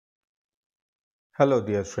Hello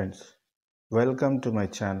dear friends, welcome to my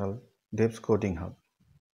channel Dev's Coding Hub.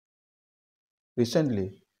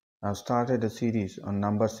 Recently, I've started a series on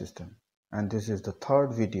number system and this is the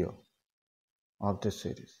third video of this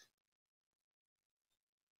series.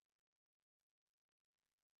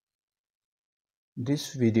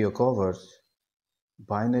 This video covers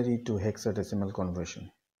binary to hexadecimal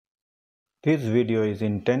conversion. This video is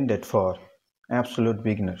intended for absolute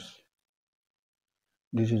beginners.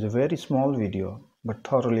 This is a very small video but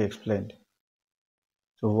thoroughly explained.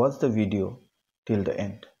 So watch the video till the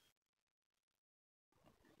end.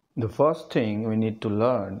 The first thing we need to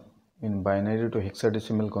learn in binary to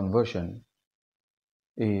hexadecimal conversion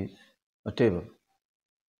is a table.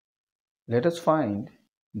 Let us find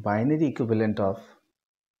binary equivalent of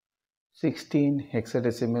 16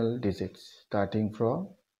 hexadecimal digits starting from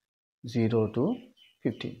 0 to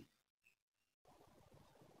 15.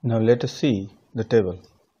 Now let us see the table.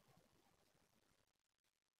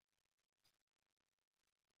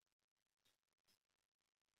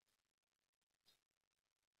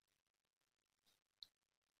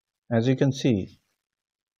 As you can see,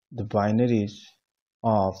 the binaries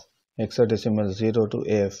of hexadecimal 0 to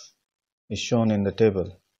F is shown in the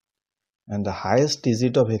table, and the highest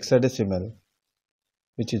digit of hexadecimal,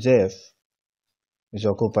 which is F, is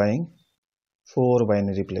occupying 4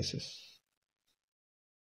 binary places.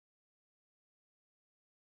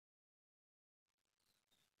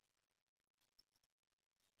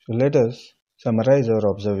 So let us summarize our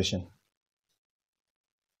observation.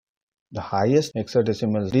 The highest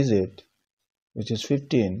hexadecimal digit, which is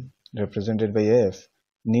 15, represented by F,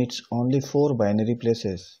 needs only 4 binary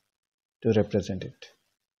places to represent it.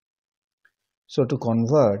 So to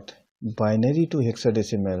convert binary to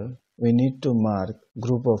hexadecimal, we need to mark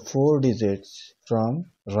group of 4 digits from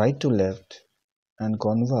right to left and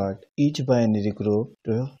convert each binary group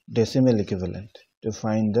to decimal equivalent to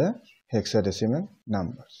find the hexadecimal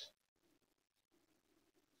numbers.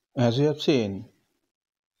 As you have seen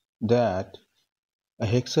that a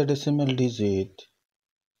hexadecimal digit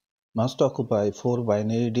must occupy 4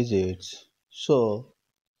 binary digits, so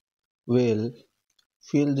we'll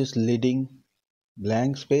fill this leading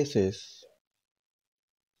blank spaces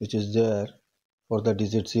which is there for the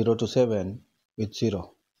digit 0 to 7 with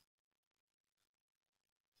 0.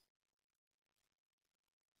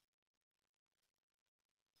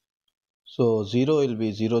 So 0 will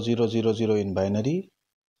be 0000 in binary,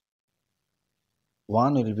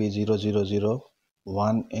 1 will be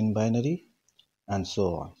 0001 in binary, and so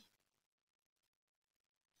on.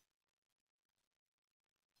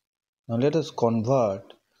 Now let us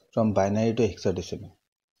convert from binary to hexadecimal.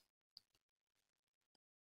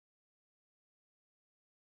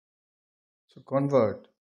 So convert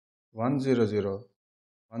 100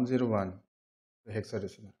 101 to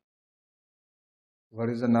hexadecimal. What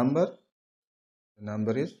is the number? The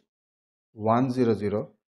number is 100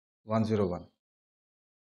 101.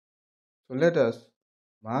 So let us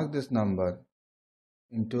mark this number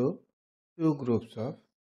into two groups of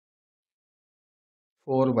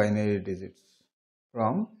 4 binary digits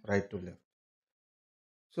from right to left.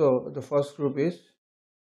 So the first group is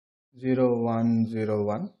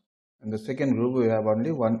 0101 and the second group we have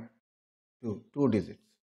only 2 digits.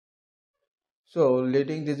 So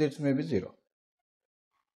leading digits may be 0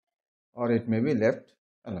 or it may be left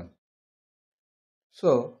alone.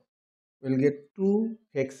 So we'll get 2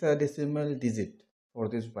 hexadecimal digit for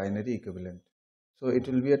this binary equivalent. So it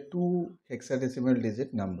will be a 2 hexadecimal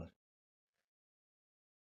digit number.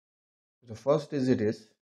 The first digit is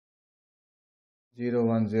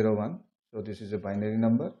 0101. So this is a binary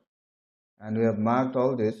number and we have marked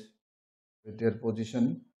all this with their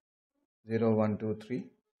position 0, 1, 2, 3.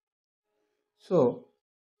 So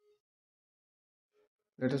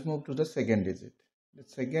let us move to the second digit. The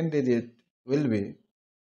second digit will be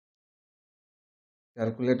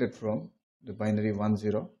calculated from the binary 1,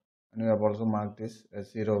 0, and we have also marked this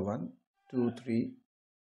as 0, 1, 2, 3.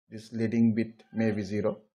 This leading bit may be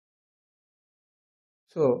 0.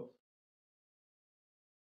 So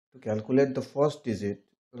to calculate the first digit,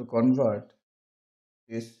 we'll convert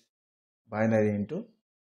this binary into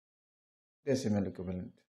decimal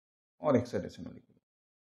equivalent or hexadecimal equivalent.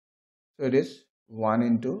 So it is 1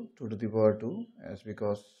 into 2 to the power 2, as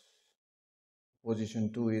because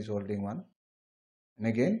position 2 is holding 1, and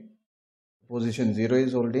again position 0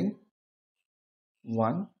 is holding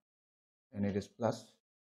 1, and it is plus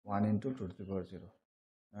 1 into 2 to the power 0.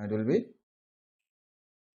 Now it will be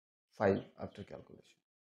 5 after calculation.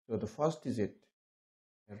 So the first digit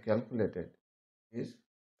we have calculated is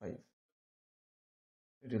 5.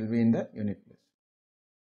 It will be in the unit place.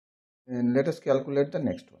 And let us calculate the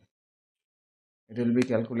next one. it will be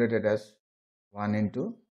calculated as 1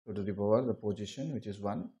 into 2 to the power the position, which is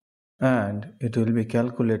 1, and it will be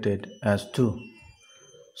calculated as 2.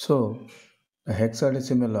 So the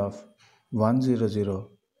hexadecimal of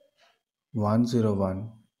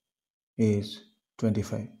 100,101 is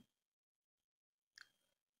 25.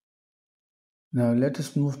 Now let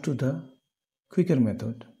us move to the quicker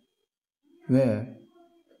method, where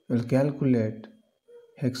we'll calculate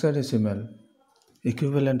hexadecimal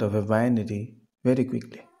equivalent of a binary very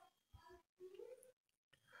quickly.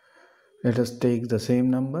 Let us take the same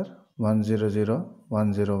number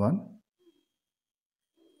 100,101.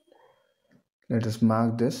 Let us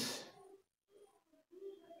mark this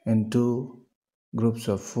in two groups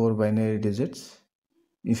of 4 binary digits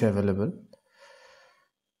if available.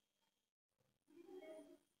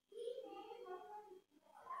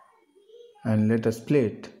 And let us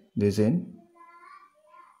split this in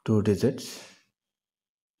 2 digits.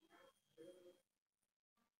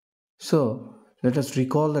 So let us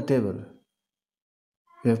recall the table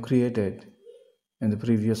we have created in the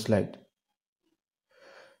previous slide.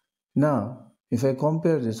 Now, if I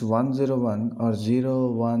compare this 101 or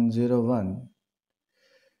 0101,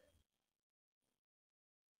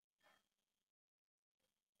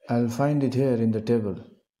 I'll find it here in the table,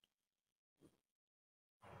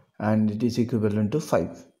 and it is equivalent to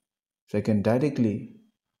 5. So I can directly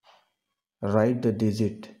write the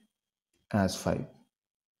digit as 5.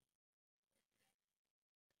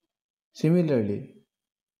 Similarly,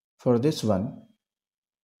 for this one,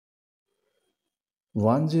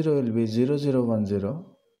 10 will be 0010,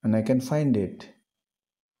 and I can find it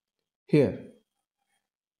here.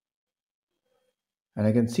 And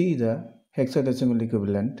I can see the hexadecimal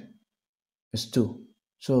equivalent is 2.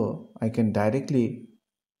 So I can directly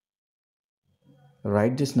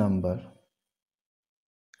write this number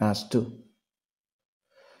as 2.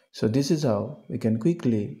 So this is how we can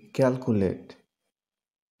quickly calculate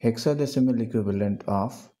hexadecimal equivalent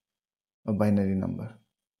of a binary number.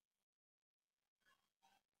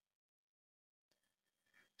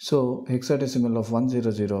 So hexadecimal of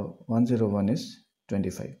 100,101 is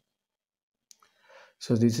 25.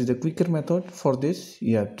 So this is the quicker method. For this,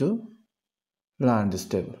 you have to learn this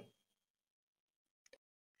table.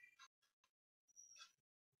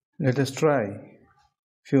 Let us try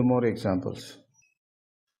few more examples.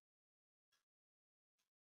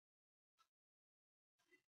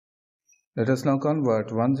 Let us now convert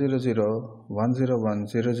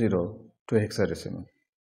 100,10100 to hexadecimal.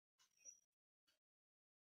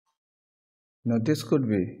 Now this could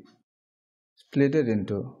be splitted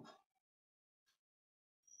into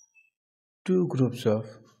two groups of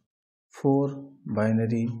 4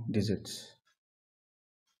 binary digits,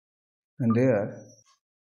 and they are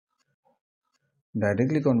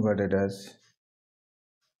directly converted as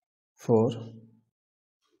 4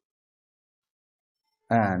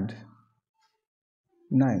 and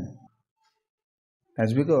 9.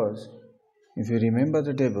 That's because if you remember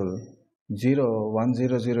the table,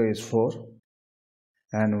 0100 is 4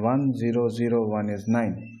 and 1001 is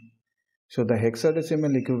 9. So the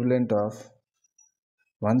hexadecimal equivalent of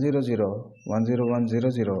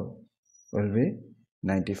 100,10100 will be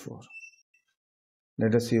 94.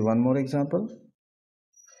 Let us see one more example.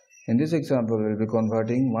 In this example, we will be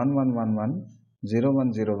converting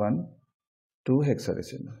 11110101 to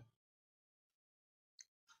hexadecimal.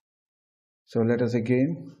 So let us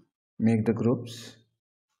again make the groups.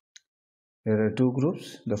 There are two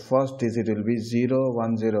groups. The first digit will be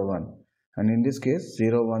 0101, and in this case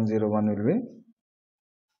 0101 will be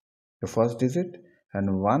the first digit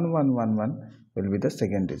and 1111 will be the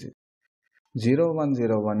second digit.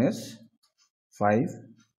 0101 is 5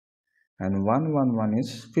 and 111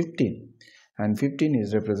 is 15, and 15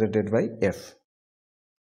 is represented by F.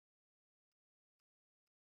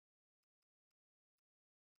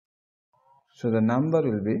 So the number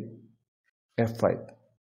will be F5.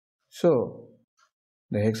 So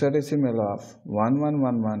the hexadecimal of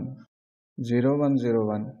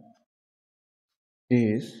 11110101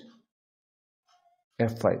 is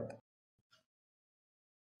F5.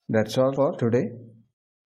 That's all for today.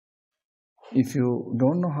 If you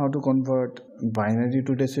don't know how to convert binary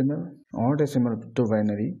to decimal or decimal to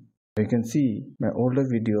binary, you can see my older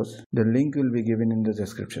videos. The link will be given in the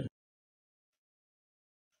description.